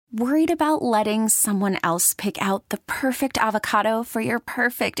Worried about letting someone else pick out the perfect avocado for your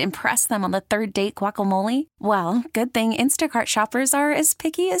perfect impress them on the third date guacamole? Well, good thing Instacart shoppers are as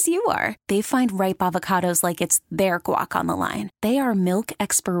picky as you are. They find ripe avocados like it's their guac on the line. They are milk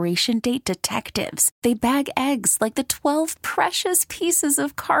expiration date detectives. They bag eggs like the 12 precious pieces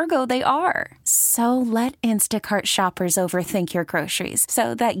of cargo they are. So let Instacart shoppers overthink your groceries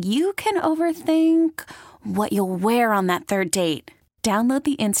so that you can overthink what you'll wear on that third date. Download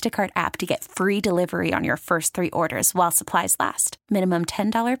the Instacart app to get free delivery on your first 3 orders while supplies last. Minimum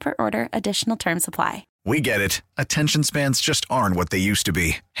 $10 per order. Additional terms apply. We get it. Attention spans just aren't what they used to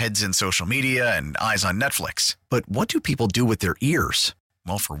be. Heads in social media and eyes on Netflix. But what do people do with their ears?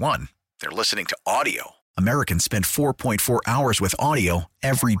 Well, for one, they're listening to audio. Americans spend 4.4 hours with audio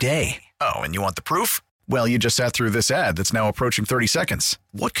every day. Oh, and you want the proof? Well, you just sat through this ad that's now approaching 30 seconds.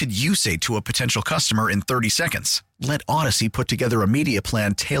 What could you say to a potential customer in 30 seconds? Let Odyssey put together a media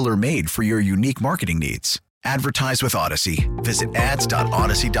plan tailor-made for your unique marketing needs. Advertise with Odyssey. Visit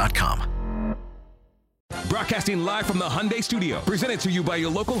ads.odyssey.com. Broadcasting live from the Hyundai Studio. Presented to you by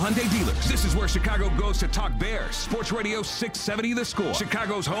your local Hyundai dealers. This is where Chicago goes to talk Bears. Sports Radio 670 The Score.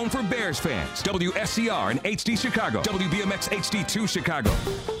 Chicago's home for Bears fans. WSCR and HD Chicago. WBMX HD2 Chicago.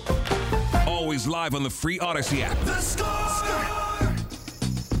 Always live on the free Odyssey app. The Score!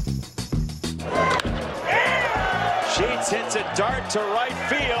 Sheets hits a dart to right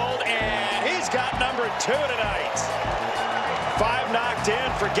field, and he's got number 2 tonight. 5 knocked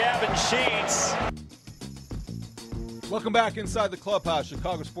in for Gavin Sheets. Welcome back inside the clubhouse.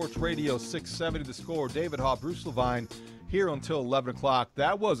 Chicago Sports Radio 670 The Score. David Haugh, Bruce Levine here until 11 o'clock.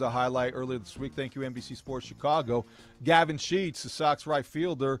 That was a highlight earlier this week. Thank you, NBC Sports Chicago. Gavin Sheets, the Sox right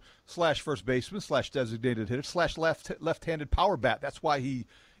fielder / first baseman / designated hitter / left-handed power bat. That's why he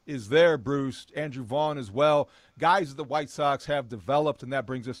is there, Bruce. Andrew Vaughn as well. Guys that the White Sox have developed, and that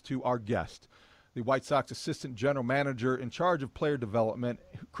brings us to our guest. The White Sox assistant general manager in charge of player development,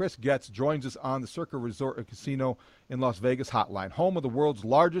 Chris Getz, joins us on the Circa Resort and Casino in Las Vegas hotline, home of the world's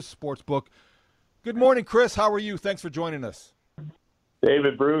largest sports book. Good morning, Chris. How are you? Thanks for joining us.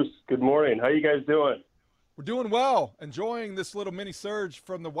 David, Bruce, good morning. How you guys doing? We're doing well. Enjoying this little mini surge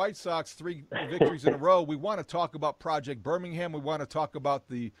from the White Sox, 3 victories in a row. We want to talk about Project Birmingham. We want to talk about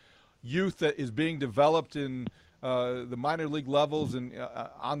the youth that is being developed in the minor league levels and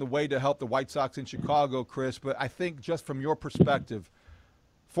on the way to help the White Sox in Chicago, Chris. But I think just from your perspective,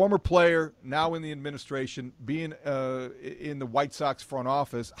 former player, now in the administration, being in the White Sox front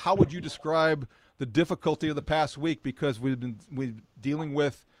office, how would you describe the difficulty of the past week? Because we've dealing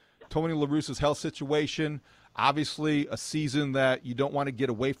with Tony La Russa's health situation, obviously a season that you don't want to get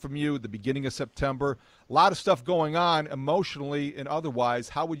away from you at the beginning of September. A lot of stuff going on emotionally and otherwise.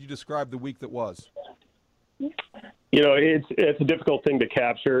 How would you describe the week that was? You know, it's a difficult thing to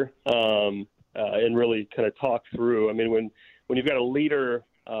capture and really kind of talk through. I mean, when you've got a leader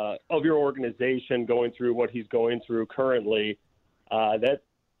of your organization going through what he's going through currently, that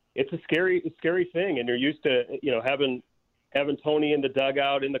it's a scary thing. And you're used to, having Tony in the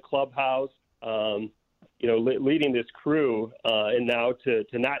dugout, in the clubhouse, leading this crew, and now to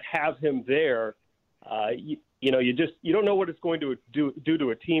not have him there, you don't know what it's going to do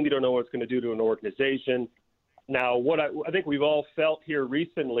to a team. You don't know what it's going to do to an organization. Now, what I think we've all felt here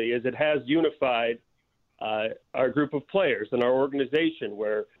recently is it has unified our group of players and our organization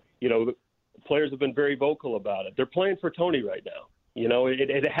where, the players have been very vocal about it. They're playing for Tony right now.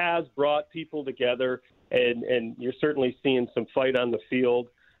 It has brought people together, and you're certainly seeing some fight on the field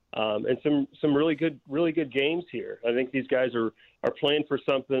and some really good games here. I think these guys are playing for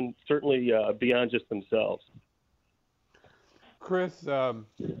something certainly beyond just themselves. Chris,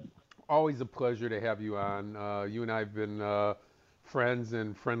 always a pleasure to have you on. You and I have been friends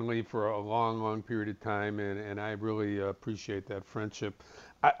and friendly for a long period of time, and I really appreciate that friendship.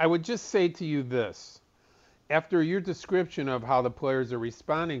 I would just say to you this. After your description of how the players are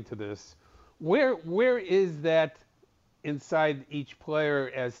responding to this, where is that inside each player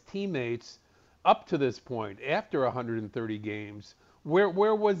as teammates up to this point, after 130 games? Where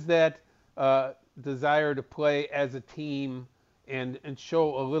was that desire to play as a team and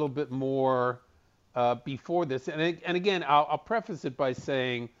show a little bit more before this? And again, I'll preface it by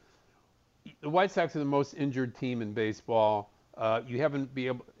saying the White Sox are the most injured team in baseball. You haven't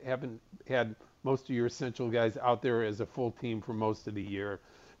had most of your essential guys out there as a full team for most of the year.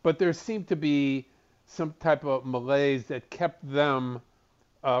 But there seemed to be some type of malaise that kept them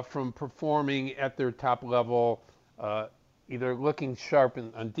from performing at their top level, either looking sharp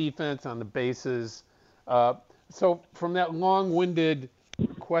on defense, on the bases. So from that long-winded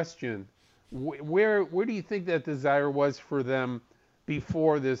question, where do you think that desire was for them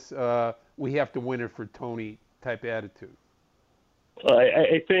before this we have to win it for Tony type attitude?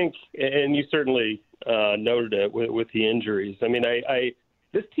 I think, and you certainly noted it with the injuries. I mean,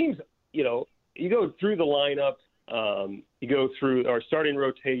 this team's, you go through the lineup, you go through our starting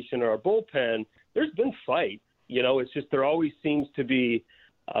rotation or our bullpen, there's been fight. It's just there always seems to be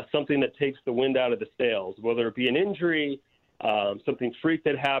something that takes the wind out of the sails, whether it be an injury, something freak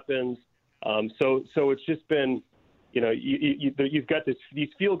that happens. So it's just been, you've got these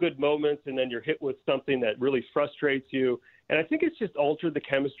feel-good moments, and then you're hit with something that really frustrates you. And I think it's just altered the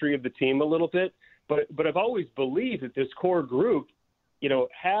chemistry of the team a little bit. But I've always believed that this core group,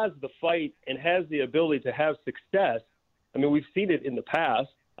 has the fight and has the ability to have success. I mean, we've seen it in the past.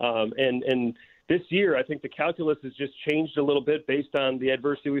 And this year, I think the calculus has just changed a little bit based on the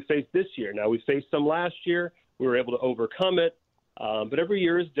adversity we faced this year. Now, we faced some last year. We were able to overcome it. But every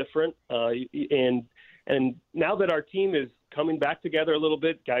year is different. And now that our team is coming back together a little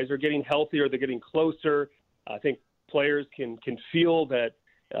bit, guys are getting healthier. They're getting closer. I think players can feel that,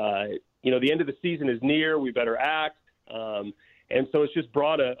 the end of the season is near. We better act. And so it's just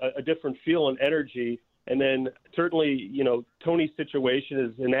brought a different feel and energy. And then certainly, Tony's situation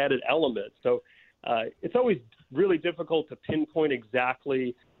is an added element. So it's always really difficult to pinpoint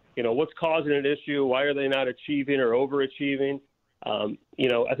exactly, what's causing an issue. Why are they not achieving or overachieving?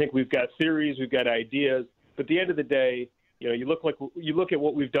 I think we've got theories, we've got ideas. But at the end of the day, you look at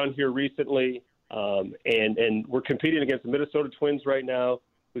what we've done here recently, and we're competing against the Minnesota Twins right now,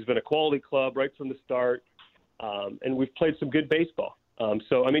 who's been a quality club right from the start. And we've played some good baseball.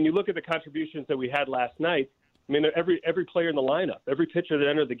 You look at the contributions that we had last night. I mean, every player in the lineup, every pitcher that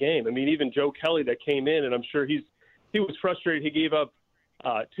entered the game. I mean, even Joe Kelly that came in, and I'm sure he was frustrated. He gave up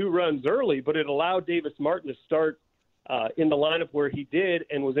 2 runs early, but it allowed Davis Martin to start in the lineup where he did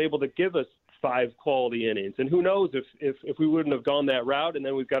and was able to give us 5 quality innings. And who knows if we wouldn't have gone that route, and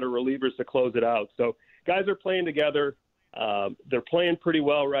then we've got our relievers to close it out. So guys are playing together. They're playing pretty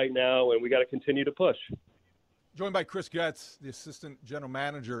well right now, and we got to continue to push. Joined by Chris Getz, the assistant general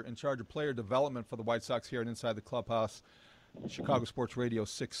manager in charge of player development for the White Sox here and Inside the Clubhouse, Chicago Sports Radio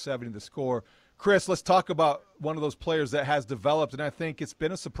 670 The Score. Chris, let's talk about one of those players that has developed, and I think it's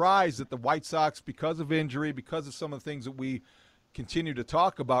been a surprise that the White Sox, because of injury, because of some of the things that we continue to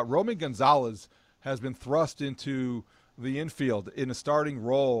talk about, Romy Gonzalez has been thrust into the infield in a starting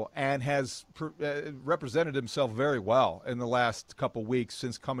role and has represented himself very well in the last couple weeks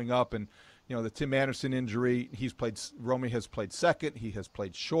since coming up. And the Tim Anderson injury, Romy has played second, he has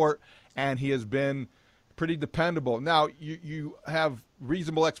played short, and he has been pretty dependable. Now, you have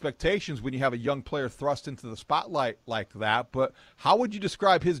reasonable expectations when you have a young player thrust into the spotlight like that, but how would you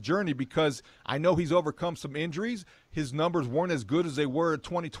describe his journey? Because I know he's overcome some injuries. His numbers weren't as good as they were in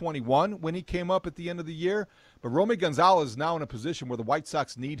 2021 when he came up at the end of the year, but Romy Gonzalez is now in a position where the White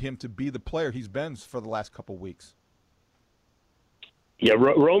Sox need him to be the player he's been for the last couple weeks. Yeah,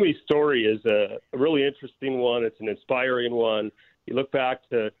 Romy's story is a really interesting one. It's an inspiring one. You look back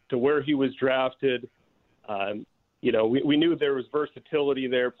to where he was drafted. We knew there was versatility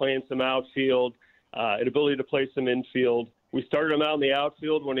there, playing some outfield, an ability to play some infield. We started him out in the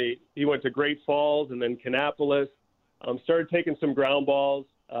outfield when he went to Great Falls and then Kannapolis. Started taking some ground balls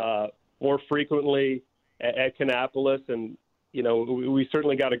more frequently at Kannapolis, and we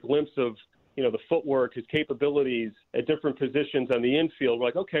certainly got a glimpse of the footwork, his capabilities at different positions on the infield. We're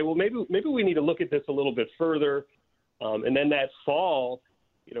like, okay, well, maybe we need to look at this a little bit further. And then that fall,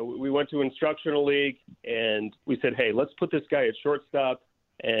 we went to instructional league and we said, hey, let's put this guy at shortstop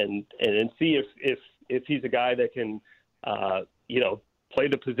and see if he's a guy that can, play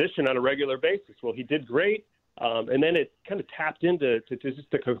the position on a regular basis. Well, he did great. And then it kind of tapped into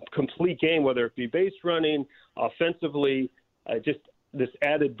just a complete game, whether it be base running, offensively, just this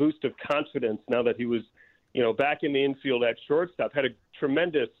added boost of confidence now that he was, back in the infield at shortstop. Had a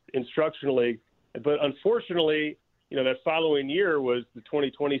tremendous instructional league, but unfortunately, that following year was the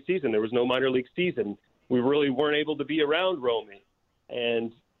 2020 season. There was no minor league season. We really weren't able to be around Romy.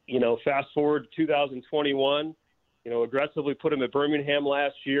 And, fast forward to 2021, aggressively put him at Birmingham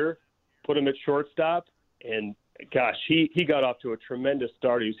last year, put him at shortstop, and gosh, he got off to a tremendous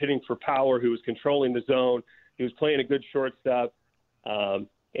start. He was hitting for power. He was controlling the zone. He was playing a good shortstop.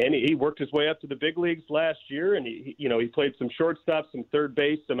 And he worked his way up to the big leagues last year, and he played some shortstop, some third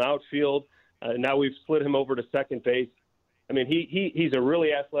base, some outfield. Now we've slid him over to second base. I mean, he's a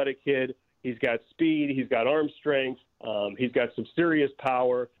really athletic kid. He's got speed. He's got arm strength. He's got some serious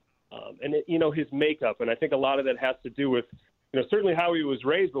power. And his makeup. And I think a lot of that has to do with, certainly how he was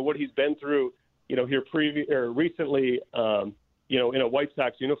raised, but what he's been through, here recently, in a White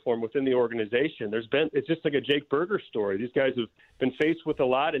Sox uniform within the organization. It's just like a Jake Berger story. These guys have been faced with a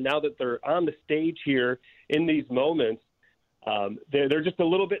lot, and now that they're on the stage here in these moments, they're just a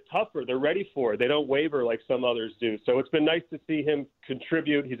little bit tougher. They're ready for it. They don't waver like some others do. So it's been nice to see him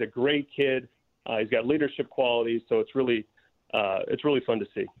contribute. He's a great kid. He's got leadership qualities, so it's really fun to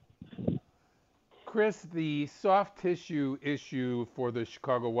see. Chris, the soft tissue issue for the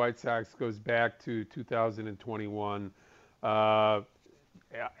Chicago White Sox goes back to 2021. Alan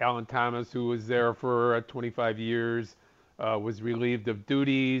Thomas, who was there for 25 years, was relieved of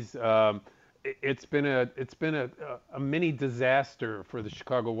duties. It's been a mini disaster for the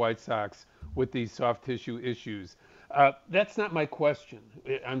Chicago White Sox with these soft tissue issues. That's not my question.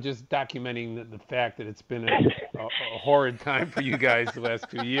 I'm just documenting the fact that it's been a horrid time for you guys the last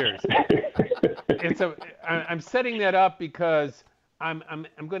 2 years. I'm setting that up because I'm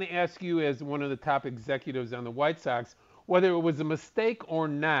going to ask you, as one of the top executives on the White Sox, whether it was a mistake or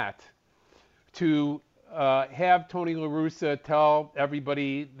not to have Tony La Russa tell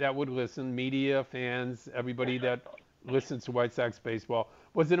everybody that would listen, media, fans, everybody that listens to White Sox baseball,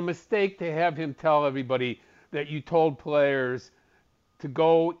 was it a mistake to have him tell everybody that you told players to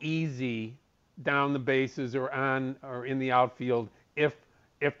go easy down the bases or in the outfield if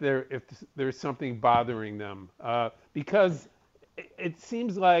there's something bothering them? Because it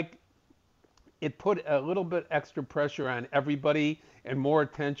seems like it put a little bit extra pressure on everybody and more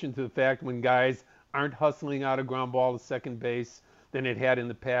attention to the fact when guys aren't hustling out a ground ball to second base than it had in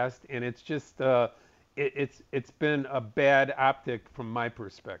the past, and it's just it's been a bad optic from my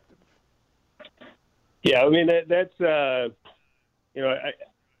perspective. Yeah, I mean that's I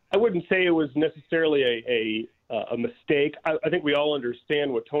wouldn't say it was necessarily a mistake. I think we all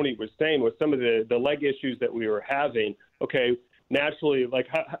understand what Tony was saying with some of the leg issues that we were having. Okay, naturally,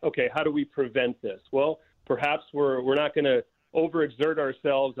 how do we prevent this? Well, perhaps we're not going to overexert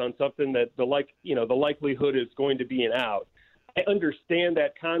ourselves on something that the likelihood is going to be an out. I understand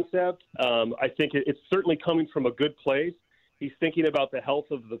that concept. I think it's certainly coming from a good place. He's thinking about the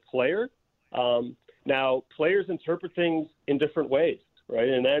health of the player. Now, players interpret things in different ways, right?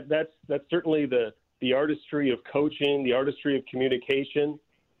 And that's certainly the artistry of coaching, the artistry of communication.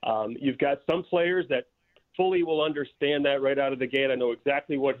 You've got some players that fully will understand that right out of the gate. I know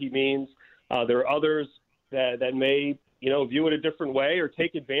exactly what he means. There are others that may, view it a different way or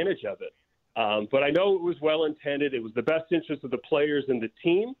take advantage of it. But I know it was well intended. It was the best interest of the players and the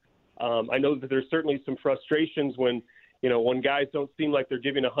team. I know that there's certainly some frustrations when guys don't seem like they're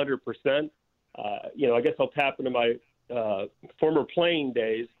giving 100%. I guess I'll tap into my former playing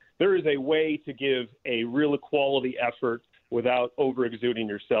days. There is a way to give a real quality effort without over-exuding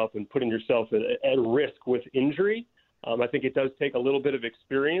yourself and putting yourself at risk with injury. I think it does take a little bit of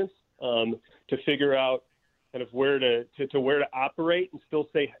experience to figure out kind of where to operate and still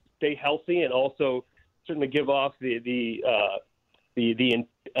stay healthy, and also certainly give off the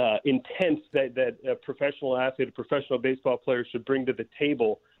intent that a professional athlete, a professional baseball player should bring to the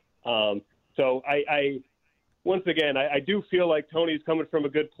table. So I once again, I do feel like Tony's coming from a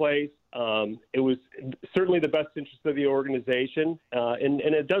good place. It was certainly the best interest of the organization. And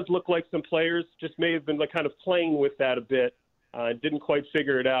it does look like some players just may have been kind of playing with that a bit, didn't quite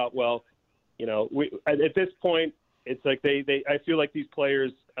figure it out. Well, at this point, it's like I feel like these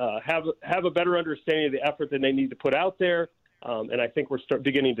players have a better understanding of the effort that they need to put out there. And I think we're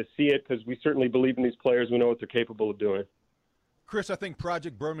beginning to see it because we certainly believe in these players. We know what they're capable of doing. Chris, I think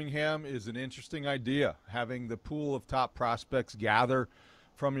Project Birmingham is an interesting idea, having the pool of top prospects gather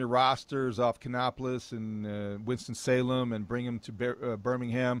from your rosters off Kannapolis and Winston-Salem and bring them to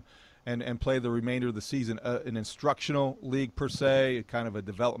Birmingham and play the remainder of the season. An instructional league per se, kind of a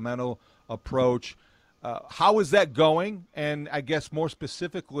developmental approach. How is that going? And I guess more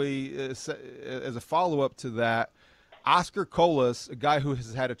specifically, as a follow-up to that, Oscar Colas, a guy who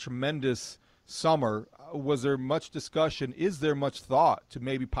has had a tremendous summer, was there much discussion? Is there much thought to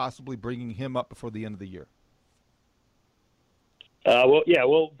maybe possibly bringing him up before the end of the year?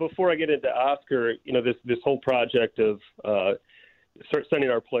 Well, before I get into Oscar, this whole project of start sending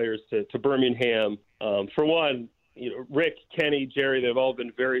our players to Birmingham. For one, Rick, Kenny, Jerry, they've all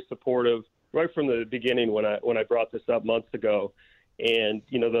been very supportive right from the beginning when I brought this up months ago. And,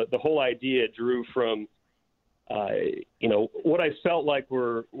 the whole idea drew from, what I felt like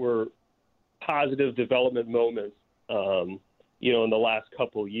were positive development moments, in the last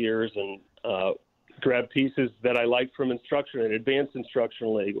couple of years, and grab pieces that I liked from an advanced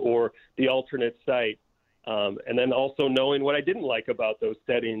instructional league or the alternate site. And then also knowing what I didn't like about those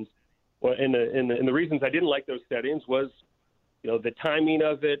settings. Well, and the reasons I didn't like those settings was the timing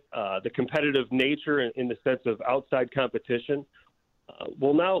of it, the competitive nature in the sense of outside competition.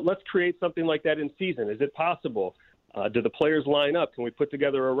 Well, now let's create something like that in season. Is it possible? Do the players line up? Can we put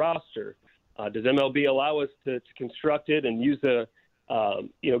together a roster? Does MLB allow us to construct it and use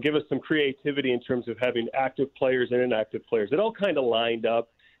give us some creativity in terms of having active players and inactive players? It all kind of lined up,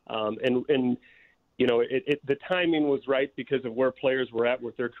 and the timing was right because of where players were at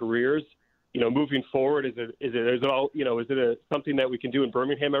with their careers. Moving forward, is it something that we can do in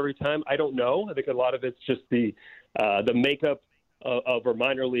Birmingham every time? I don't know. I think a lot of it's just the makeup of our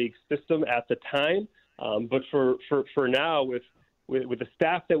minor league system at the time. But for now, with the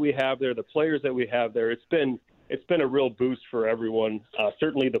staff that we have there, the players that we have there, it's been a real boost for everyone.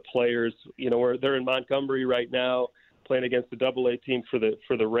 Certainly the players, they're in Montgomery right now, playing against the AA team for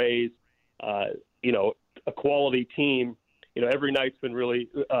the Rays. A quality team. Every night's been really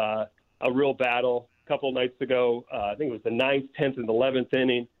a real battle. A couple of nights ago, I think it was the 9th, 10th, and 11th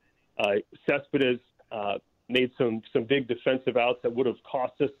inning. Cespedes made some big defensive outs that would have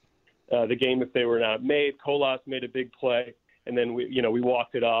cost us the game if they were not made. Colas made a big play, and then we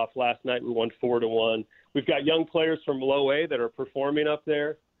walked it off. Last night we won 4-1. We've got young players from low A that are performing up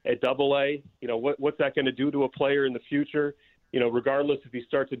there at AA. What's that going to do to a player in the future? Regardless if he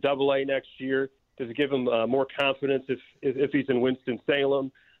starts at AA next year, does it give him more confidence if he's in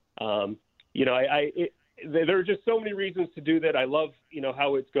Winston-Salem? There are just so many reasons to do that. I love,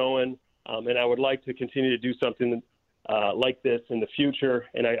 how it's going, and I would like to continue to do something like this in the future.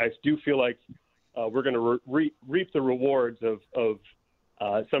 And I do feel like we're going to reap the rewards of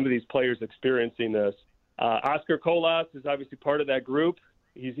some of these players experiencing this. Oscar Colas is obviously part of that group.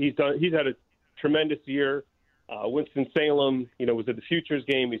 He's had a tremendous year. Winston-Salem, was at the Futures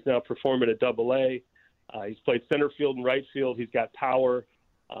game. He's now performing at AA. He's played center field and right field. He's got power.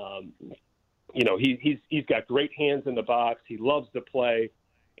 He's got great hands in the box. He loves to play,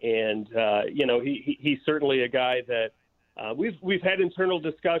 and he's certainly a guy that we've had internal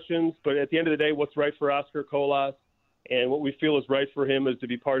discussions. But at the end of the day, what's right for Oscar Colas and what we feel is right for him is to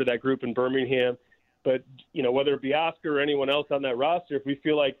be part of that group in Birmingham. But whether it be Oscar or anyone else on that roster, if we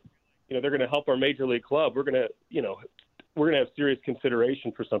feel like they're going to help our major league club, we're going to have serious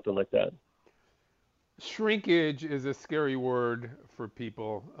consideration for something like that. Shrinkage is a scary word for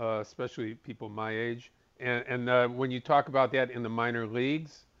people, especially people my age. And when you talk about that in the minor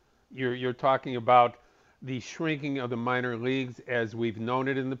leagues, you're talking about the shrinking of the minor leagues as we've known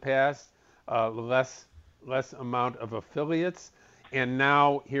it in the past, less amount of affiliates, and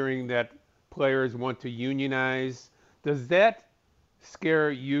now hearing that players want to unionize. Does that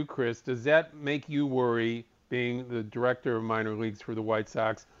scare you, Chris? Does that make you worry, being the director of minor leagues for the White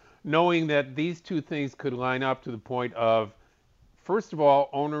Sox, knowing that these two things could line up to the point of, first of all,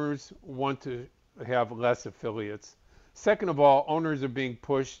 owners want to have less affiliates. Second of all, owners are being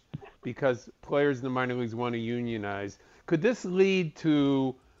pushed because players in the minor leagues want to unionize. Could this lead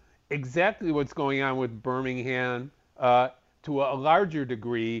to exactly what's going on with Birmingham to a larger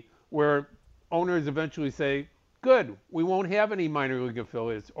degree, where owners eventually say, good, we won't have any minor league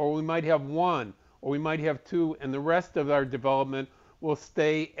affiliates, or we might have one, or we might have two, and the rest of our development will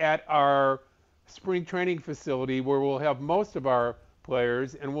stay at our spring training facility where we'll have most of our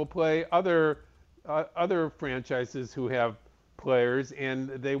players, and we'll play other franchises who have players, and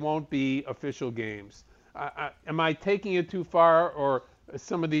they won't be official games. Am I taking it too far, or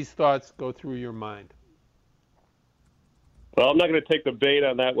some of these thoughts go through your mind? Well, I'm not going to take the bait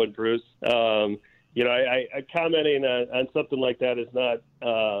on that one, Bruce. I commenting on something like that is not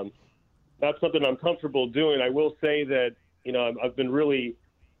something I'm comfortable doing. I will say that, I've been really,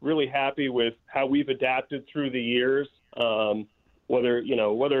 really happy with how we've adapted through the years, whether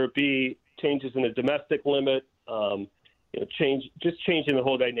it be changes in the domestic limit, changing the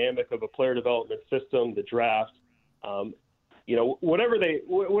whole dynamic of a player development system, the draft,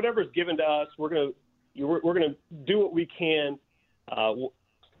 whatever's given to us, we're going to do what we can,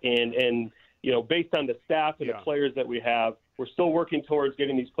 and based on the staff and the players that we have, we're still working towards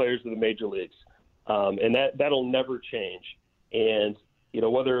getting these players to the major leagues. And that'll never change. And,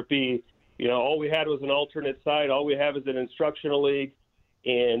 whether it be, all we had was an alternate site, all we have is an instructional league,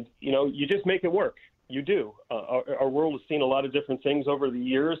 and, you just make it work. You do. Our world has seen a lot of different things over the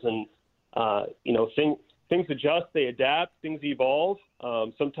years, and, things adjust, they adapt, things evolve.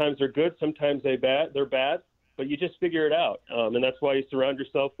 Sometimes they're good, sometimes they're bad, but you just figure it out. And that's why you surround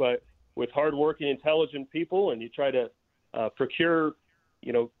yourself with hardworking, intelligent people, and you try to procure,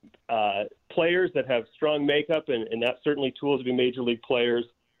 players that have strong makeup, and that's certainly tools to be major league players.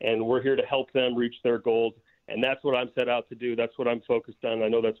 And we're here to help them reach their goals And that's what I'm set out to do. That's what I'm focused on. I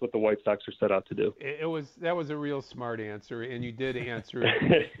know that's what the White Sox are set out to do. That was a real smart answer, and you did answer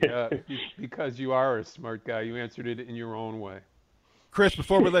it because you are a smart guy. You answered it in your own way. Chris,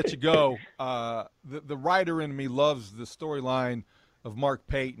 before we let you go, the writer in me loves the storyline of Mark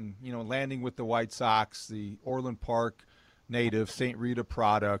Payton, landing with the White Sox, the Orland Park native, St. Rita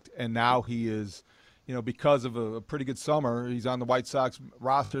product, and now he is, because of a pretty good summer, he's on the White Sox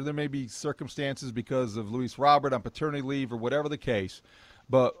roster. There may be circumstances because of Luis Robert on paternity leave or whatever the case,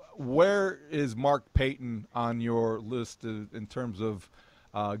 but where is Mark Payton on your list in terms of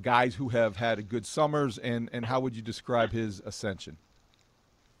guys who have had good summers, and how would you describe his ascension?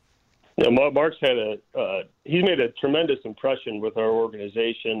 Mark's he's made a tremendous impression with our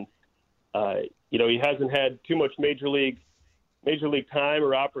organization. He hasn't had too much major league time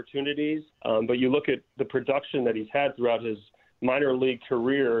or opportunities, but you look at the production that he's had throughout his minor league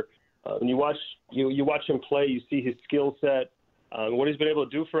career. When you watch him play, you see his skill set. What he's been able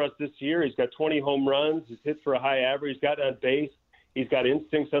to do for us this year, he's got 20 home runs. He's hit for a high average. He's got on base. He's got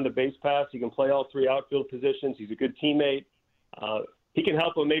instincts on the base pass. He can play all three outfield positions. He's a good teammate. He can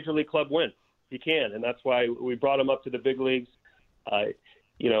help a major league club win. He can, and that's why we brought him up to the big leagues. I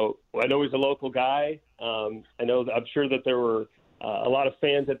know he's a local guy. I'm sure that there were a lot of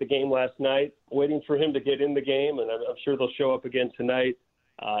fans at the game last night waiting for him to get in the game, and I'm sure they'll show up again tonight.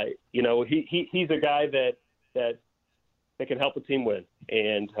 He's a guy that can help a team win,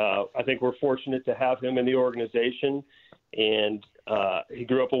 and I think we're fortunate to have him in the organization. And he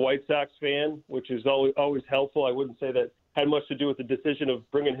grew up a White Sox fan, which is always helpful. I wouldn't say that had much to do with the decision of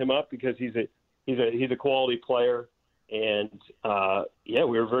bringing him up because he's a quality player. And,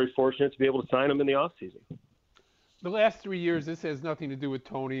 we were very fortunate to be able to sign him in the offseason. The last 3 years, this has nothing to do with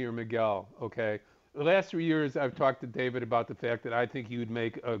Tony or Miguel, okay? The last 3 years, I've talked to David about the fact that I think he would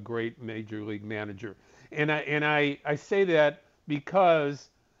make a great major league manager. And I say that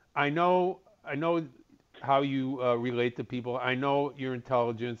because I know how you relate to people. I know your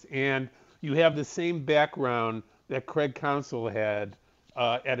intelligence, and you have the same background that Craig Counsell had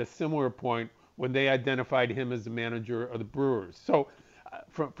at a similar point when they identified him as the manager of the Brewers. So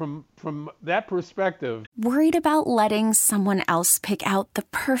from that perspective. Worried about letting someone else pick out the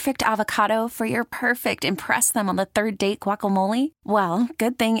perfect avocado for your perfect impress them on the third date guacamole? Well,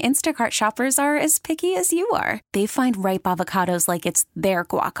 good thing Instacart shoppers are as picky as you are. They find ripe avocados like it's their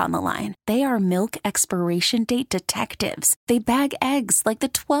guac on the line. They are milk expiration date detectives. They bag eggs like the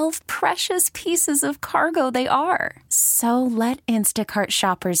 12 precious pieces of cargo they are. So let Instacart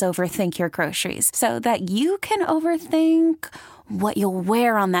shoppers overthink your groceries so that you can overthink what you'll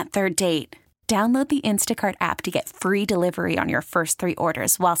wear on that third date. Download the Instacart app to get free delivery on your first 3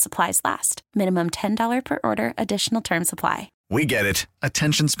 orders while supplies last. Minimum $10 per order. Additional terms apply. We get it.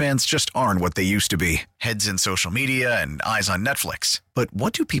 Attention spans just aren't what they used to be. Heads in social media and eyes on Netflix. But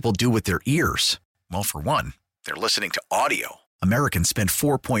what do people do with their ears? Well, for one, they're listening to audio. Americans spend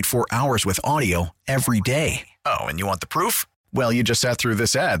 4.4 hours with audio every day. Oh, and you want the proof? Well, you just sat through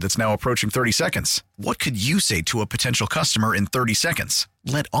this ad that's now approaching 30 seconds. What could you say to a potential customer in 30 seconds?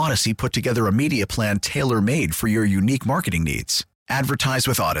 Let Odyssey put together a media plan tailor-made for your unique marketing needs. Advertise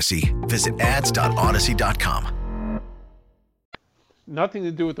with Odyssey. Visit ads.odyssey.com. Nothing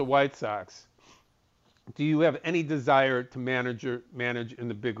to do with the White Sox. Do you have any desire to manage in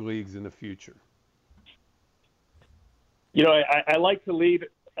the big leagues in the future? I like to lead.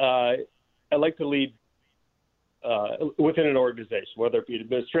 Within an organization, whether it be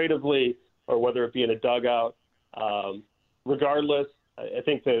administratively or whether it be in a dugout. Regardless, I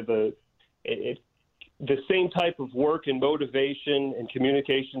think the same type of work and motivation and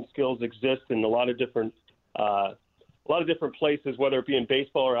communication skills exist in a lot of different places, whether it be in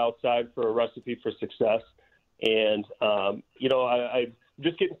baseball or outside, for a recipe for success. And I'm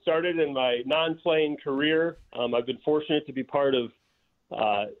just getting started in my non-playing career. I've been fortunate to be part of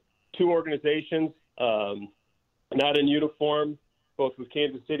 2 organizations. Not in uniform, both with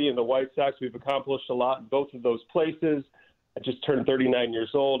Kansas City and the White Sox. We've accomplished a lot in both of those places. I just turned 39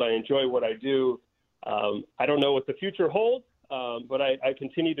 years old. I enjoy what I do. I don't know what the future holds, but I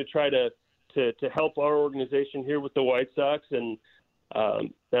continue to try to help our organization here with the White Sox. And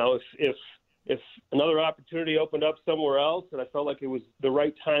now if another opportunity opened up somewhere else and I felt like it was the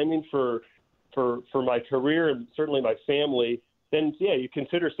right timing for my career and certainly my family, then, yeah, you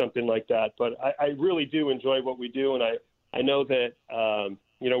consider something like that. But I really do enjoy what we do, and I know that,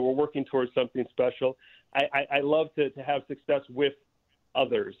 we're working towards something special. I love to have success with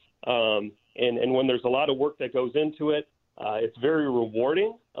others. And when there's a lot of work that goes into it, it's very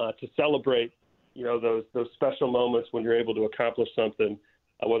rewarding to celebrate, those special moments when you're able to accomplish something,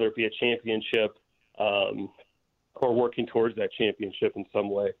 whether it be a championship or working towards that championship in some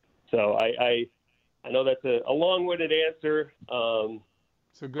way. So I know that's a long-winded answer.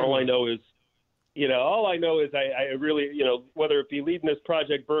 It's a good all one. I know is I really, whether it be leading this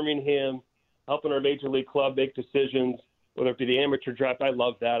Project Birmingham, helping our Major League club make decisions, whether it be the amateur draft, I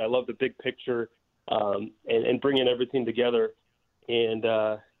love that. I love the big picture and bringing everything together. And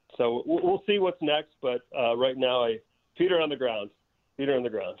so we'll see what's next. But right now, feet are on the ground.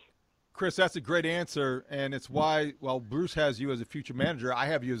 Chris, that's a great answer, and it's why, well, Bruce has you as a future manager. I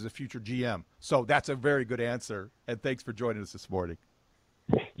have you as a future GM. So that's a very good answer, and thanks for joining us this morning.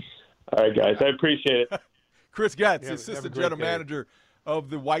 All right, guys. I appreciate it. Chris Getz, Yeah, assistant have a great general day. manager of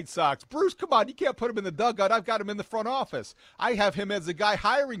the White Sox. Bruce, come on, you can't put him in the dugout. I've got him in the front office. I have him as the guy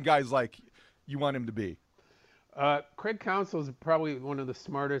hiring guys like you want him to be. Craig Counsell is probably one of the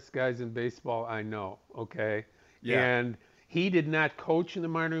smartest guys in baseball I know, okay? Yeah. And he did not coach in the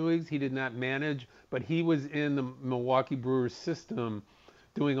minor leagues. He did not manage, but he was in the Milwaukee Brewers system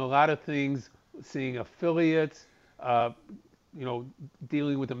doing a lot of things, seeing affiliates,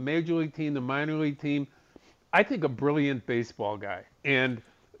 dealing with the major league team, the minor league team. I think a brilliant baseball guy. And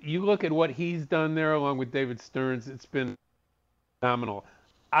you look at what he's done there along with David Stearns, it's been phenomenal.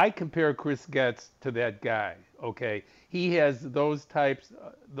 I compare Chris Getz to that guy, okay? He has those types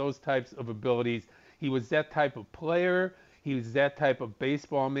of abilities. He was that type of player. He was that type of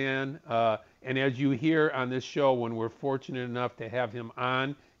baseball man. And as you hear on this show, when we're fortunate enough to have him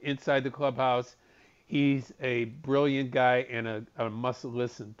on Inside the Clubhouse, he's a brilliant guy and a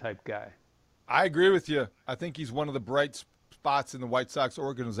must-listen type guy. I agree with you. I think he's one of the bright spots in the White Sox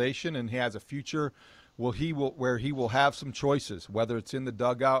organization, and he has a future where he will have some choices, whether it's in the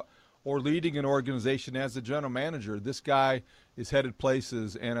dugout or leading an organization as the general manager. This guy is headed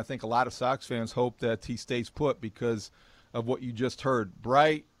places, and I think a lot of Sox fans hope that he stays put because of what you just heard.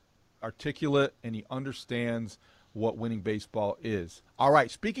 Bright, articulate, and he understands what winning baseball is. All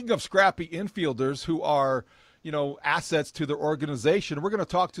right, speaking of scrappy infielders who are, assets to their organization, we're going to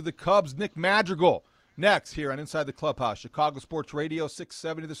talk to the Cubs' Nick Madrigal next here on Inside the Clubhouse, Chicago Sports Radio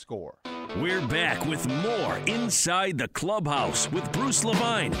 670 The Score. We're back with more Inside the Clubhouse with Bruce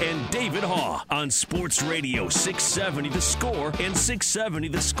Levine and David Haugh on Sports Radio 670 The Score and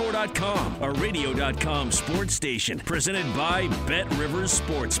 670thescore.com, a radio.com sports station presented by Bet Rivers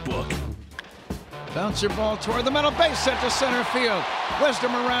Sportsbook. Bouncer ball toward the middle, base hit to center field.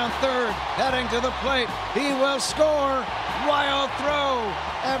 Wisdom around third, heading to the plate. He will score. Wild throw.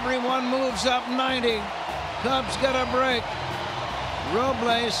 Everyone moves up 90. Cubs get a break.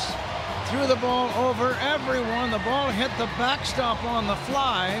 Robles threw the ball over everyone. The ball hit the backstop on the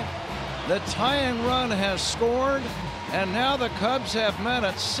fly. The tying run has scored, and now the Cubs have met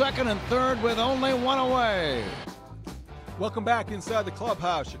at second and third with only one away. Welcome back inside the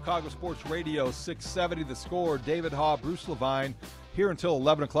Clubhouse, Chicago Sports Radio 670 The Score. David Haugh, Bruce Levine, here until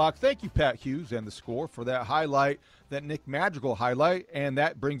 11 o'clock. Thank you, Pat Hughes and The Score, for that highlight, that Nick Madrigal highlight. And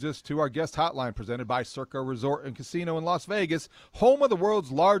that brings us to our guest hotline presented by Circa Resort and Casino in Las Vegas, home of the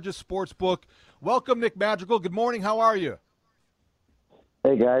world's largest sports book. Welcome, Nick Madrigal. Good morning. How are you?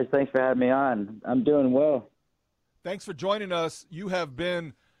 Hey, guys. Thanks for having me on. I'm doing well. Thanks for joining us. You have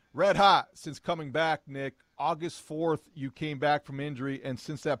been red hot since coming back, Nick. August 4th, you came back from injury, and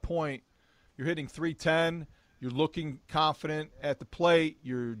since that point, you're hitting .310. You're looking confident at the plate.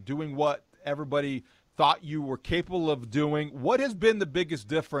 You're doing what everybody thought you were capable of doing. What has been the biggest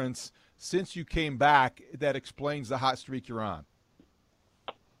difference since you came back that explains the hot streak you're on?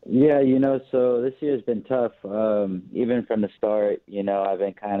 Yeah, so this year's been tough. Even from the start, I've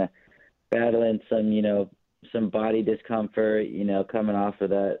been kind of battling some body discomfort, coming off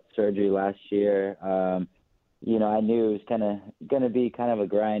of that surgery last year. I knew it was kind of going to be kind of a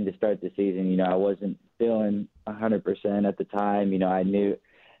grind to start the season. I wasn't feeling 100% at the time. I knew,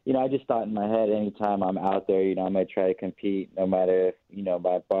 I just thought in my head, anytime I'm out there, I'm going to try to compete no matter if,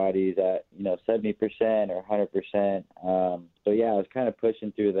 my body's at, 70% or 100%. So, yeah, I was kind of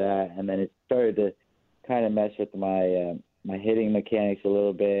pushing through that. And then it started to kind of mess with my hitting mechanics a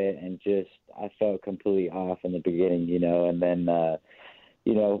little bit, and just I felt completely off in the beginning, and then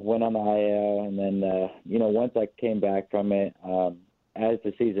went on the IL, and then once I came back from it, as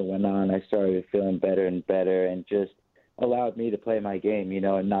the season went on, I started feeling better and better, and just allowed me to play my game,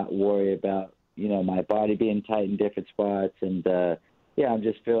 and not worry about my body being tight in different spots, and I'm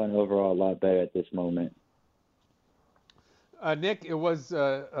just feeling overall a lot better at this moment. Nick, it was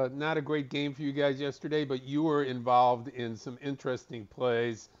not a great game for you guys yesterday, but you were involved in some interesting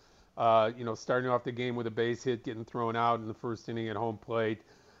plays. Starting off the game with a base hit, getting thrown out in the first inning at home plate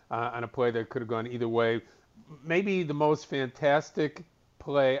on a play that could have gone either way. Maybe the most fantastic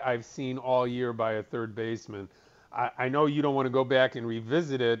play I've seen all year by a third baseman. I know you don't want to go back and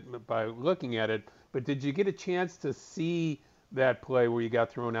revisit it by looking at it, but did you get a chance to see that play where you got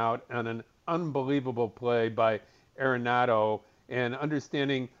thrown out on an unbelievable play by Arenado, and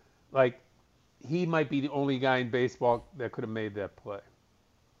understanding like he might be the only guy in baseball that could have made that play?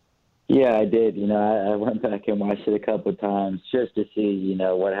 Yeah, I did. I went back and watched it a couple of times just to see,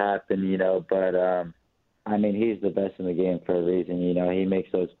 what happened, but I mean, he's the best in the game for a reason. He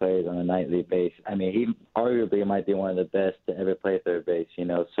makes those plays on a nightly basis. I mean, he arguably might be one of the best to ever play third base,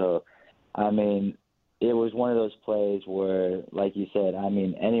 So, I mean, it was one of those plays where, like you said, I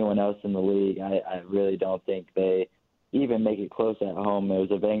mean, anyone else in the league, I really don't think they even make it close at home. It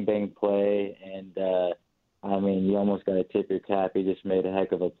was a bang-bang play, and, I mean, you almost got to tip your cap. He just made a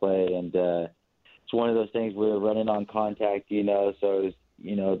heck of a play, and it's one of those things we were running on contact, so it was,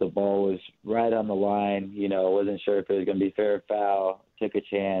 the ball was right on the line. Wasn't sure if it was going to be fair or foul. Took a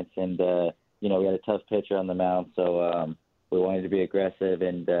chance, and we had a tough pitcher on the mound, so we wanted to be aggressive.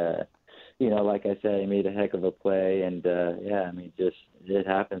 And like I said, he made a heck of a play, and I mean, just it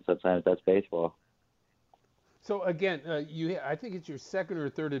happens sometimes. That's baseball. So again, I think it's your second or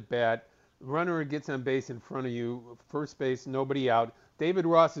third at bat. Runner gets on base in front of you, first base, nobody out. David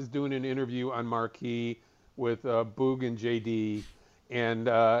Ross is doing an interview on Marquee with Boog and JD.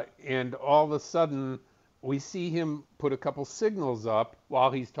 And all of a sudden, we see him put a couple signals up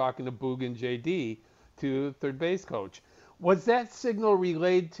while he's talking to Boog and JD, to the third base coach. Was that signal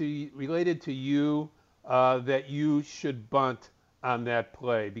related to you that you should bunt on that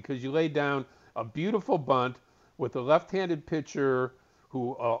play? Because you laid down a beautiful bunt with a left-handed pitcher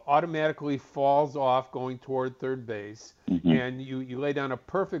who automatically falls off going toward third base, and you lay down a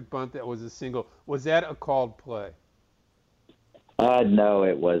perfect bunt that was a single. Was that a called play? No,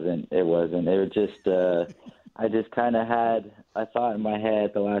 it wasn't. It was just, I just kind of had a thought in my head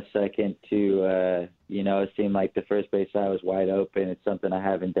at the last second to, it seemed like the first base side was wide open. It's something I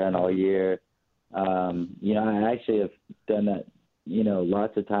haven't done all year. I actually have done that,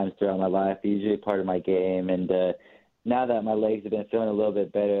 lots of times throughout my life, usually part of my game. And now that my legs have been feeling a little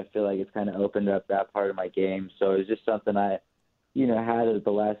bit better, I feel like it's kind of opened up that part of my game. So it's just something I had at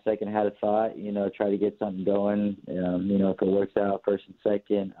the last second, had a thought, try to get something going, if it works out first and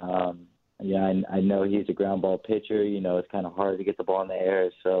second. I know he's a ground ball pitcher, it's kind of hard to get the ball in the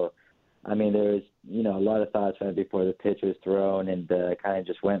air. So, I mean, there was, a lot of thoughts right before the pitch was thrown, and kind of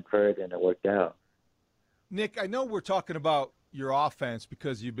just went for it, and it worked out. Nick, I know we're talking about your offense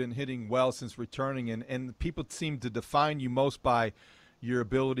because you've been hitting well since returning, and people seem to define you most by your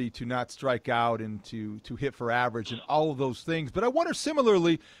ability to not strike out and to hit for average and all of those things. But I wonder,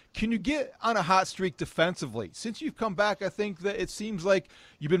 similarly, can you get on a hot streak defensively? Since you've come back, I think that it seems like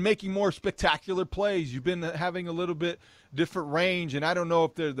you've been making more spectacular plays. You've been having a little bit different range, and I don't know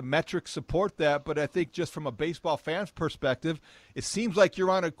if the metrics support that, but I think just from a baseball fan's perspective, it seems like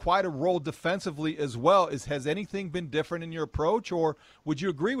you're on quite a roll defensively as well. Has anything been different in your approach, or would you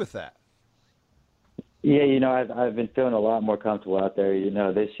agree with that? Yeah, I've been feeling a lot more comfortable out there.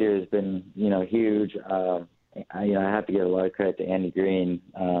 This year has been, huge. I have to give a lot of credit to Andy Green,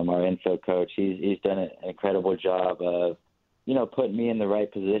 our infield coach. He's done an incredible job of, putting me in the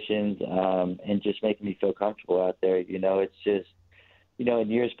right positions and just making me feel comfortable out there. It's just, in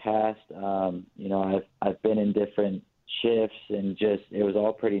years past, I've been in different shifts and just it was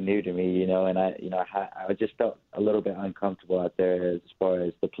all pretty new to me, and I just felt a little bit uncomfortable out there as far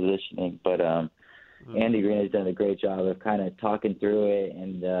as the positioning, but Andy Green has done a great job of kind of talking through it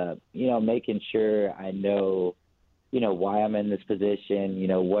and, making sure I know, why I'm in this position,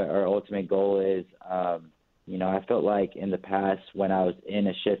 what our ultimate goal is. I felt like in the past when I was in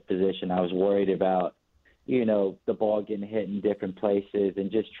a shift position, I was worried about, the ball getting hit in different places and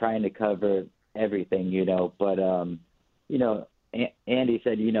just trying to cover everything, but, Andy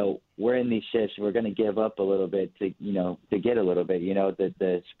said, we're in these shifts. We're going to give up a little bit to get a little bit.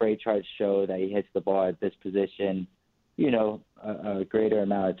 The spray charts show that he hits the ball at this position, a greater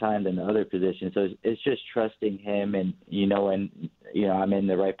amount of time than the other position. So it's just trusting him and, I'm in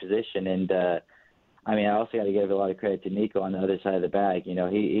the right position. And, I also got to give a lot of credit to Nico on the other side of the bag.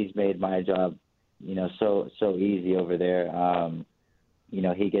 He's made my job, so easy over there.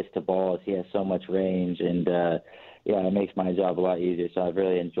 He gets to balls. He has so much range and, it makes my job a lot easier. So I've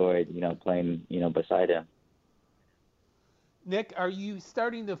really enjoyed, playing, beside him. Nick, are you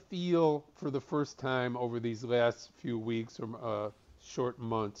starting to feel for the first time over these last few weeks or short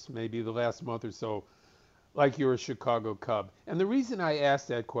months, maybe the last month or so, like you're a Chicago Cub? And the reason I asked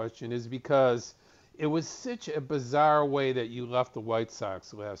that question is because it was such a bizarre way that you left the White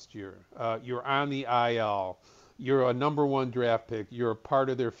Sox last year. You're on the IL. You're a number 1 draft pick. You're a part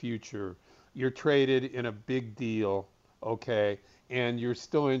of their future. You're traded in a big deal, okay, and you're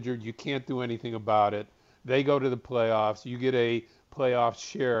still injured. You can't do anything about it. They go to the playoffs. You get a playoff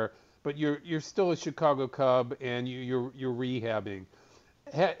share, but you're still a Chicago Cub, and you're rehabbing.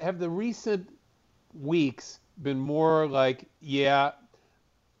 Have the recent weeks been more like, yeah,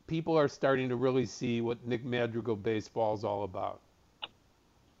 people are starting to really see what Nick Madrigal baseball is all about?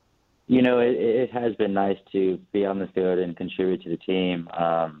 You know, it has been nice to be on the field and contribute to the team.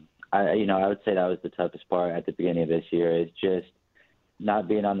 I would say that was the toughest part at the beginning of this year, is just not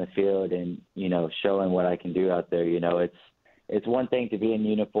being on the field and, showing what I can do out there. It's one thing to be in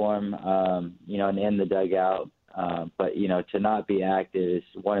uniform, and in the dugout, but, to not be active is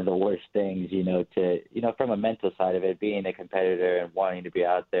one of the worst things, from a mental side of it, being a competitor and wanting to be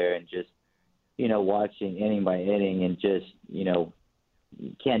out there and just, watching inning by inning and just,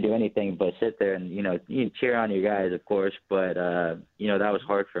 you can't do anything but sit there and, you cheer on your guys, of course, but, that was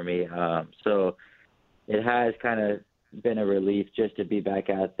hard for me. So it has kind of been a relief just to be back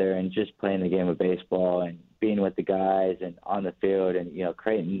out there and just playing the game of baseball and being with the guys and on the field and,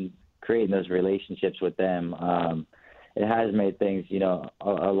 creating those relationships with them. It has made things, a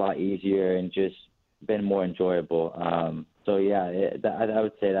lot easier and just been more enjoyable. So, yeah, I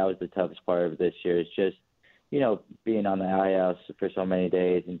would say that was the toughest part of this year, is just, being on the IL for so many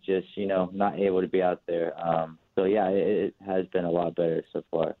days and just, not able to be out there. So, yeah, it has been a lot better so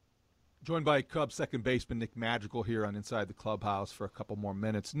far. Joined by Cubs second baseman Nick Madrigal here on Inside the Clubhouse for a couple more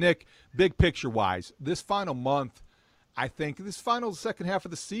minutes. Nick, big picture-wise, this final month, I think this final second half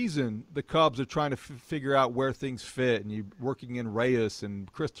of the season, the Cubs are trying to figure out where things fit, and you're working in Reyes,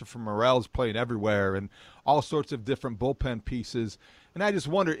 and Christopher Morel's playing everywhere, and all sorts of different bullpen pieces. And I just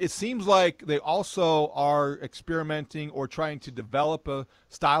wonder, it seems like they also are experimenting or trying to develop a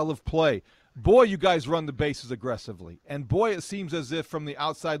style of play. Boy, you guys run the bases aggressively. And boy, it seems as if from the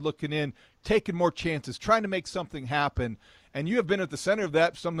outside looking in, taking more chances, trying to make something happen. And you have been at the center of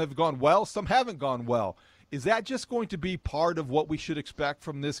that. Some have gone well, some haven't gone well. Is that just going to be part of what we should expect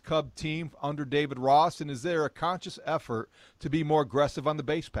from this Cub team under David Ross? And is there a conscious effort to be more aggressive on the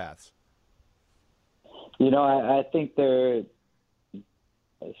base paths? I think this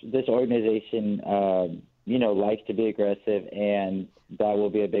organization, likes to be aggressive, and that will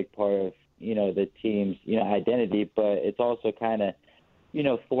be a big part of, the team's, identity. But it's also kind of,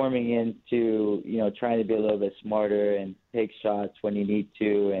 forming into, trying to be a little bit smarter and take shots when you need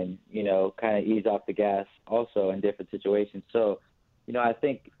to and, kind of ease off the gas also in different situations. So, I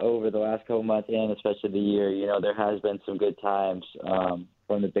think over the last couple months and especially the year, there has been some good times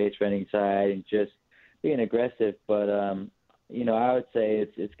from the base running side and just being aggressive. But, I would say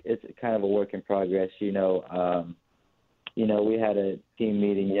it's kind of a work in progress. We had a team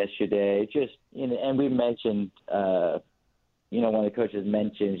meeting yesterday, and we mentioned, one of the coaches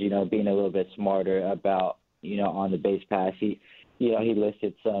mentions, being a little bit smarter about, on the base pass. He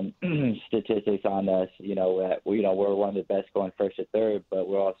listed some statistics on us, that, we're one of the best going first to third, but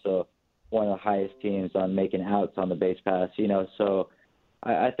we're also one of the highest teams on making outs on the base pass, so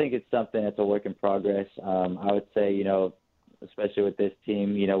I think it's something that's a work in progress. I would say, especially with this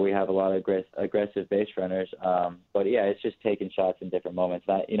team, we have a lot of aggressive base runners. But, yeah, it's just taking shots in different moments.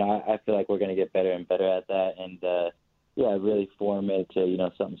 I feel like we're going to get better and better at that and, really form it to,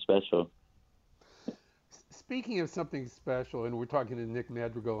 something special. Speaking of something special, and we're talking to Nick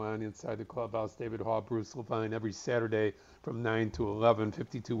Madrigal on Inside the Clubhouse, David Haugh, Bruce Levine, every Saturday from 9 to 11,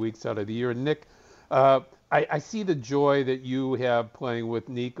 52 weeks out of the year. And, Nick, I see the joy that you have playing with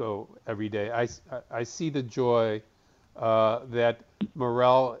Nico every day. I see the joy that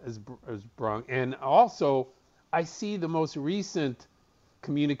Morel has brought. And also, I see the most recent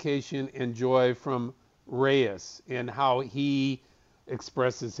communication and joy from Reyes and how he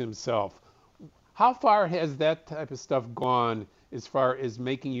expresses himself. How far has that type of stuff gone as far as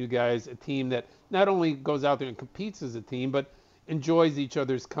making you guys a team that not only goes out there and competes as a team, but enjoys each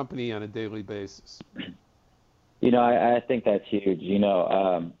other's company on a daily basis? I think that's huge.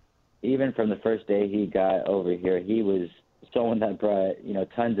 Even from the first day he got over here, he was someone that brought,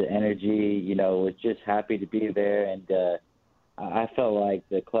 tons of energy, was just happy to be there. And I felt like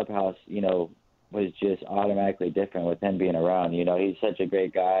the clubhouse, was just automatically different with him being around. He's such a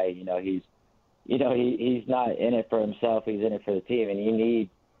great guy. He's not in it for himself. He's in it for the team. And you need,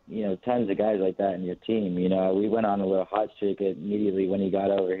 tons of guys like that in your team. We went on a little hot streak immediately when he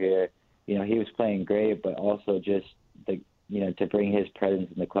got over here. He was playing great, but also just to bring his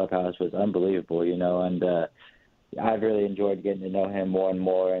presence in the clubhouse was unbelievable, and I've really enjoyed getting to know him more and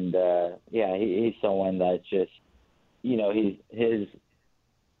more. And, he's someone that just, his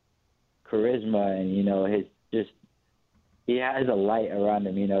charisma and, he has a light around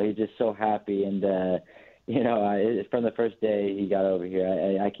him. He's just so happy, and from the first day he got over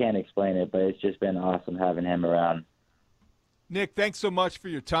here, I can't explain it, but it's just been awesome having him around. Nick, thanks so much for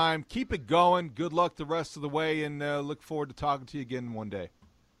your time. Keep it going. Good luck the rest of the way, and look forward to talking to you again one day.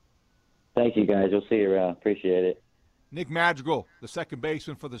 Thank you, guys. We'll see you around. Appreciate it. Nick Madrigal, the second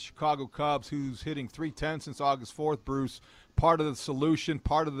baseman for the Chicago Cubs, who's hitting .310 since August 4th, Bruce. Part of the solution,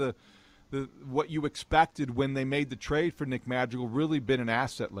 part of the what you expected when they made the trade for Nick Madrigal, really been an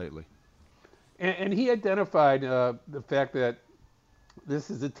asset lately. And he identified the fact that this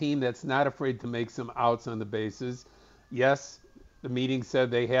is a team that's not afraid to make some outs on the bases. Yes, the meeting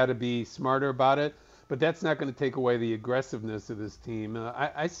said they had to be smarter about it, but that's not going to take away the aggressiveness of this team.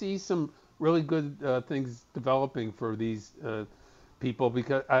 I see some really good things developing for these people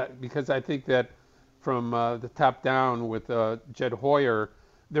because I think that from the top down with Jed Hoyer,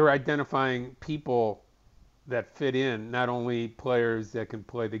 they're identifying people that fit in, not only players that can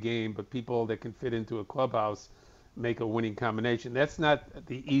play the game, but people that can fit into a clubhouse, make a winning combination. That's not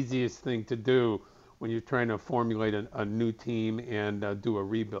the easiest thing to do when you're trying to formulate a new team and do a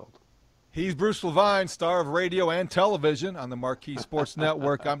rebuild. He's Bruce Levine, star of radio and television on the Marquee Sports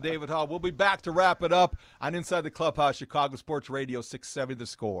Network. I'm David Hall. We'll be back to wrap it up on Inside the Clubhouse, Chicago Sports Radio 670 The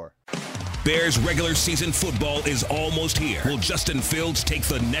Score. Bears regular season football is almost here. Will Justin Fields take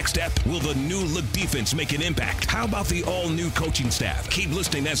the next step? Will the new look defense make an impact? How about the all-new coaching staff? Keep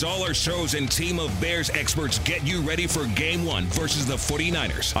listening as all our shows and team of Bears experts get you ready for Game 1 versus the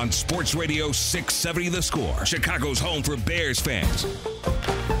 49ers on Sports Radio 670 The Score, Chicago's home for Bears fans.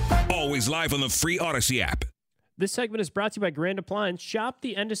 Always live on the free Odyssey app. This segment is brought to you by Grand Appliance. Shop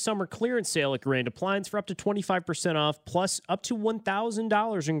the end of summer clearance sale at Grand Appliance for up to 25% off, plus up to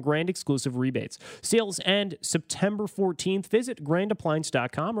 $1,000 in Grand exclusive rebates. Sales end September 14th. Visit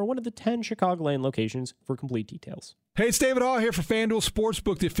grandappliance.com or one of the 10 Chicagoland locations for complete details. Hey, it's David Hall here for FanDuel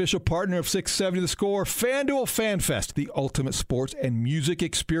Sportsbook, the official partner of 670 The Score. FanDuel FanFest, the ultimate sports and music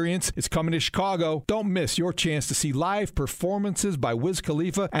experience, is coming to Chicago. Don't miss your chance to see live performances by Wiz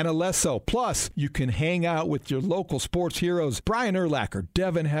Khalifa and Alesso. Plus, you can hang out with your local sports heroes, Brian Urlacher,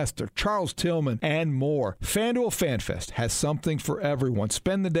 Devin Hester, Charles Tillman, and more. FanDuel FanFest has something for everyone.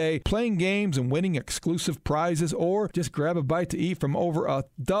 Spend the day playing games and winning exclusive prizes, or just grab a bite to eat from over a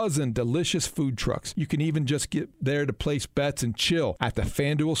dozen delicious food trucks. You can even just get there to place bets and chill at the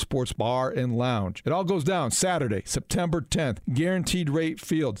FanDuel Sports Bar and Lounge. It all goes down Saturday, September 10th. Guaranteed rate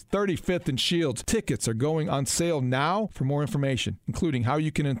fields, 35th and Shields. Tickets are going on sale now. For more information, including how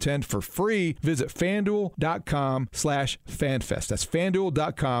you can attend for free, visit FanDuel.com/FanFest. That's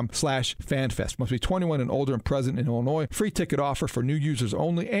FanDuel.com/FanFest. Must be 21 and older and present in Illinois. Free ticket offer for new users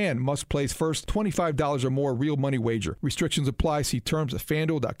only and must place first $25 or more real money wager. Restrictions apply. See terms at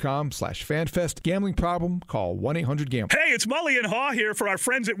FanDuel.com/FanFest. Gambling problem? Call 1-800-GAMBLER. Hey, it's Mully and Haw here for our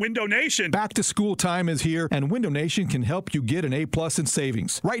friends at Window Nation. Back to school time is here, and Window Nation can help you get an A+ in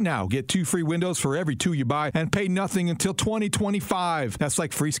savings. Right now, get 2 free windows for every 2 you buy and pay nothing until 2025. That's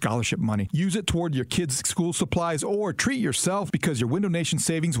like free scholarship money. Use it toward your kids' school supplies or treat yourself because your Window Nation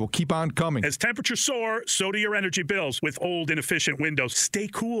savings will keep on coming. As temperatures soar, so do your energy bills with old, inefficient windows. Stay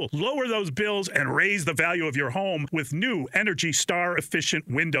cool. Lower those bills and raise the value of your home with new Energy Star efficient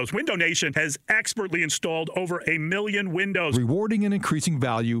windows. Window Nation has expertly installed over 1 million windows. Rewarding and increasing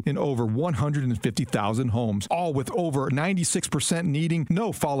value in over 150,000 homes, all with over 96% needing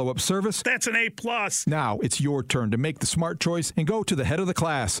no follow-up service. That's an A+. Now it's your turn to make the smart choice and go to the head of the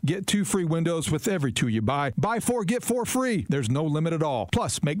class. Get 2 free windows with every 2 you buy. Buy 4, get 4 free. There's no limit at all.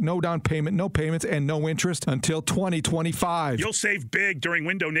 Plus, make no down payment, no payments, and no interest until 2025. You'll save big during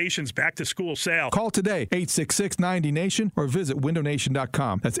Window Nation's back-to-school sale. Call today, 866-90NATION, or visit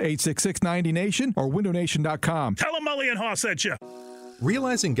windownation.com. That's 866-90NATION or windownation.com. Tell them Mully and Haw sent you.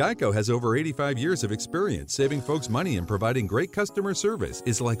 Realizing Geico has over 85 years of experience saving folks money and providing great customer service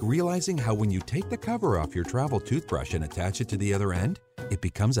is like realizing how when you take the cover off your travel toothbrush and attach it to the other end, it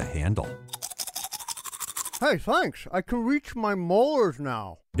becomes a handle. Hey, thanks. I can reach my molars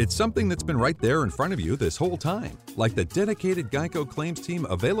now. It's something that's been right there in front of you this whole time, like the dedicated Geico claims team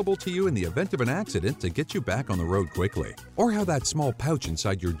available to you in the event of an accident to get you back on the road quickly. Or how that small pouch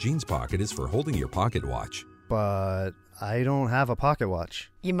inside your jeans pocket is for holding your pocket watch. But I don't have a pocket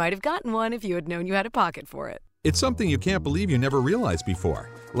watch. You might have gotten one if you had known you had a pocket for it. It's something you can't believe you never realized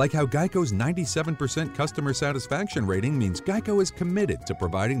before. Like how Geico's 97% customer satisfaction rating means Geico is committed to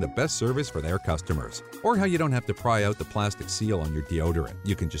providing the best service for their customers. Or how you don't have to pry out the plastic seal on your deodorant.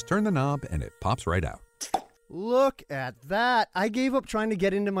 You can just turn the knob and it pops right out. Look at that. I gave up trying to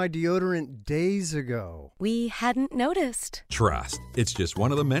get into my deodorant days ago. We hadn't noticed. Trust. It's just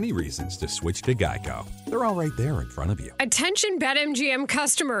one of the many reasons to switch to Geico. They're all right there in front of you. Attention BetMGM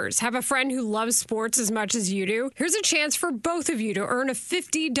customers. Have a friend who loves sports as much as you do? Here's a chance for both of you to earn a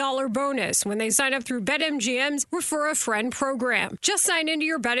 $50 bonus when they sign up through BetMGM's Refer a Friend program. Just sign into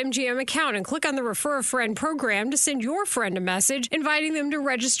your BetMGM account and click on the Refer a Friend program to send your friend a message inviting them to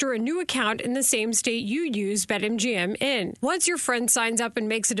register a new account in the same state you use BetMGM in. Once your friend signs up and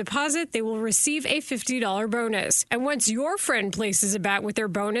makes a deposit, they will receive a $50 bonus. And once your friend places a bet with their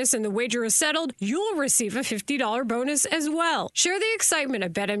bonus and the wager is settled, you'll receive a $50 bonus as well. Share the excitement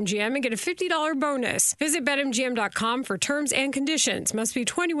of BetMGM and get a $50 bonus. Visit BetMGM.com for terms and conditions. Must be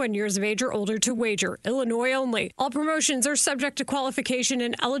 21 years of age or older to wager. Illinois only. All promotions are subject to qualification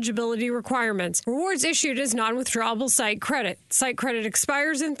and eligibility requirements. Rewards issued as non-withdrawable site credit. Site credit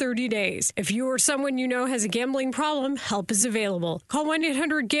expires in 30 days. If you or someone you know has a gambling problem, help is available. Call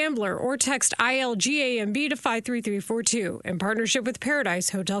 1-800-GAMBLER or text ILGAMB to 53342 in partnership with Paradise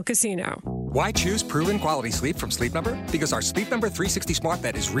Hotel Casino. Why choose proven quality sleep from Sleep Number? Because our Sleep Number 360 smart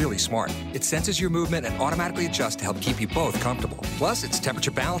bed is really smart. It senses your movement and automatically adjusts to help keep you both comfortable. Plus, it's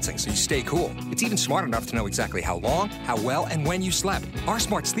temperature balancing so you stay cool. It's even smart enough to know exactly how long, how well, and when you slept. Our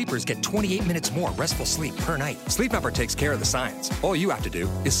smart sleepers get 28 minutes more restful sleep per night. Sleep Number takes care of the science. All you have to do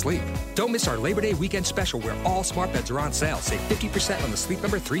is sleep. Don't miss our Labor Day weekend special where all smart beds are on sale. Save 50% on the Sleep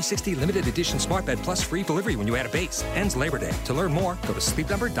Number 360 limited edition smart bed plus free delivery when you add a base. Ends Labor Day. To learn more, go to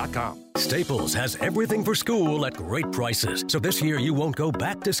sleepnumber.com. Staples has everything for school at great prices. So this year you won't go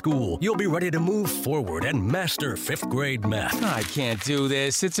back to school. You'll be ready to move forward and master 5th grade math. I can't do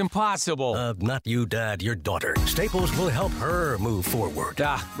this. It's impossible. Not you, Dad, your daughter. Staples will help her move forward.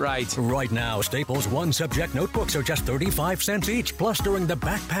 Right. Right now, Staples one-subject notebooks are just 35 cents each. Plus, during the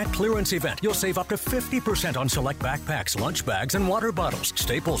backpack clearance event, you'll save up to 50% on select backpacks, lunch bags, and water bottles.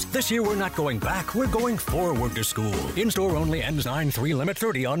 Staples, this year we're not going back. We're going forward to school. In-store only, ends 9/3, limit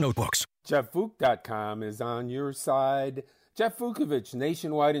 30 on notebooks. JeffVuke.com is on your side. Jeff Vukovich,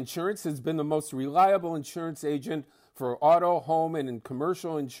 Nationwide Insurance, has been the most reliable insurance agent for auto, home, and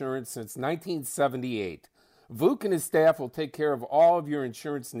commercial insurance since 1978. Vuke and his staff will take care of all of your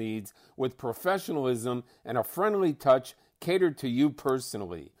insurance needs with professionalism and a friendly touch catered to you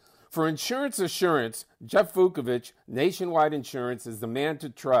personally. For insurance assurance, Jeff Vukovich, Nationwide Insurance, is the man to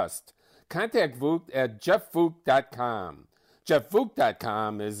trust. Contact Vuke at JeffVuke.com.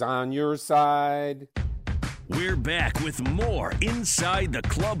 JeffVuke.com is on your side. We're back with more Inside the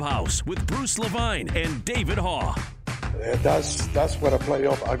Clubhouse with Bruce Levine and David Haugh. That's what a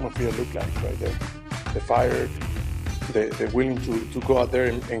playoff atmosphere look like right there. They're fired. They're willing to go out there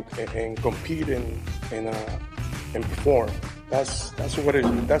and compete and perform. That's what it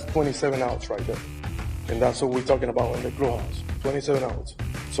is. That's 27 outs right there. And that's what we're talking about in the clubhouse. 27 outs.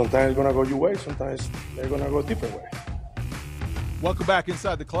 Sometimes it's going to go your way. Sometimes they're going to go a different way. Welcome back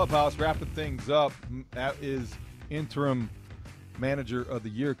inside the clubhouse. Wrapping things up. That is interim manager of the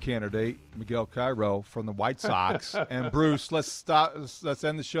year candidate Miguel Cairo from the White Sox. And Bruce, let's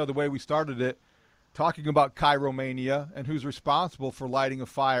end the show the way we started it, talking about Cairo-mania and who's responsible for lighting a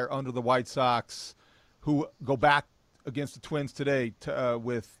fire under the White Sox, who go back against the Twins today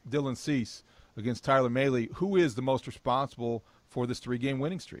with Dylan Cease against Tyler Mahle. Who is the most responsible for this 3-game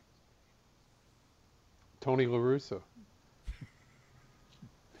winning streak? Tony La Russa.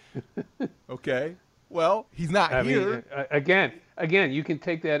 Okay. Well, he's not here. Again, you can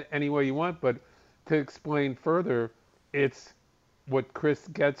take that any way you want, but to explain further, it's what Chris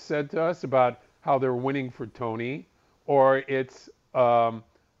Getz said to us about how they're winning for Tony, or it's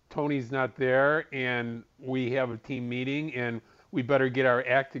Tony's not there and we have a team meeting and we better get our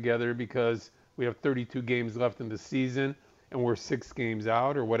act together because we have 32 games left in the season and we're 6 games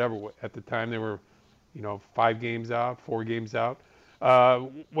out or whatever. At the time they were, 5 games out, 4 games out.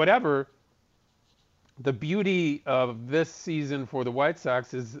 Whatever. The beauty of this season for the White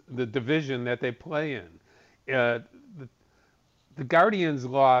Sox is the division that they play in. The Guardians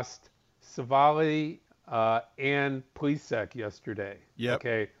lost Savali and Plesac yesterday. Yep.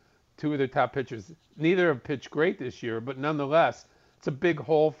 Okay, 2 of their top pitchers. Neither have pitched great this year, but nonetheless, it's a big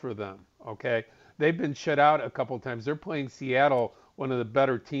hole for them. Okay, they've been shut out a couple of times. They're playing Seattle, one of the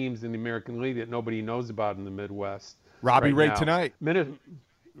better teams in the American League that nobody knows about in the Midwest. Robbie Ray now. tonight.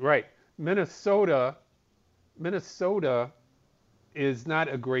 Right. Minnesota is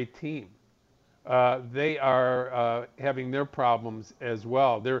not a great team. They are having their problems as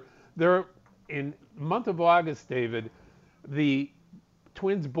well. They're in the month of August, David, the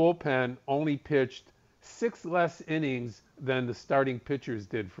Twins bullpen only pitched 6 less innings than the starting pitchers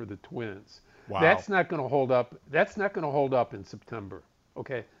did for the Twins. Wow. That's not going to hold up. That's not going to hold up in September.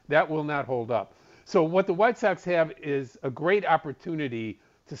 Okay, that will not hold up. So what the White Sox have is a great opportunity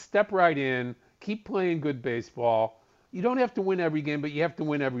to step right in, keep playing good baseball. You don't have to win every game, but you have to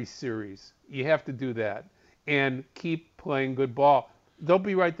win every series. You have to do that and keep playing good ball. They'll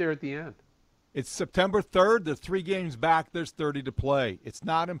be right there at the end. It's September 3rd. They're 3 games back. There's 30 to play. It's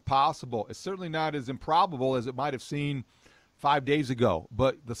not impossible. It's certainly not as improbable as it might have seemed 5 days ago.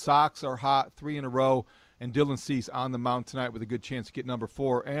 But the Sox are hot 3 in a row, and Dylan Cease on the mound tonight with a good chance to get number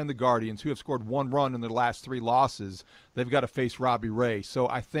 4. And the Guardians, who have scored 1 run in their last 3 losses, they've got to face Robbie Ray. So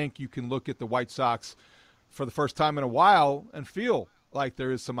I think you can look at the White Sox for the first time in a while and feel like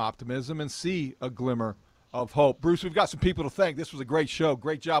there is some optimism and see a glimmer of hope. Bruce, we've got some people to thank. This was a great show.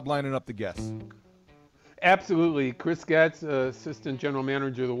 Great job lining up the guests. Absolutely. Chris Getz, Assistant General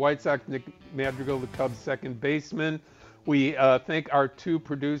Manager of the White Sox, Nick Madrigal, the Cubs second baseman. We thank our 2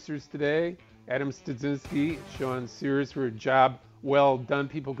 producers today, Adam Studzinski, Sean Sears, for a job well done.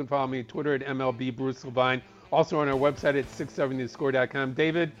 People can follow me on Twitter at MLB Bruce Levine. Also on our website at 670thescore.com.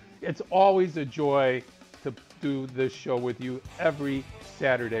 David, it's always a joy to do this show with you every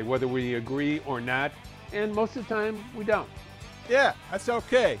Saturday, whether we agree or not. And most of the time, we don't. Yeah, that's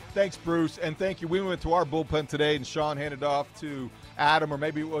okay. Thanks, Bruce, and thank you. We went to our bullpen today, and Sean handed off to Adam, or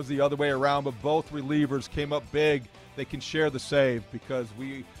maybe it was the other way around, but both relievers came up big. They can share the save because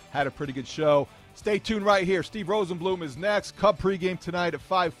we had a pretty good show. Stay tuned right here. Steve Rosenbloom is next. Cub pregame tonight at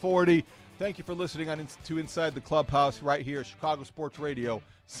 5:40. Thank you for listening to Inside the Clubhouse right here at Chicago Sports Radio,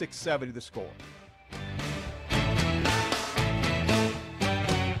 670 The Score.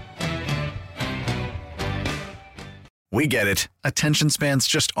 We get it. Attention spans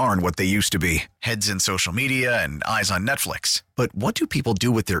just aren't what they used to be. Heads in social media and eyes on Netflix. But what do people do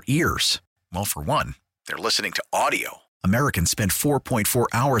with their ears? Well, for one, they're listening to audio. Americans spend 4.4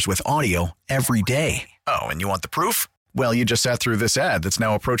 hours with audio every day. Oh, and you want the proof? Well, you just sat through this ad that's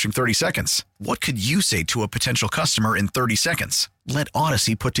now approaching 30 seconds. What could you say to a potential customer in 30 seconds? Let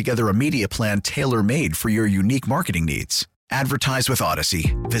Odyssey put together a media plan tailor-made for your unique marketing needs. Advertise with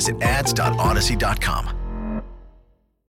Odyssey. Visit ads.odyssey.com.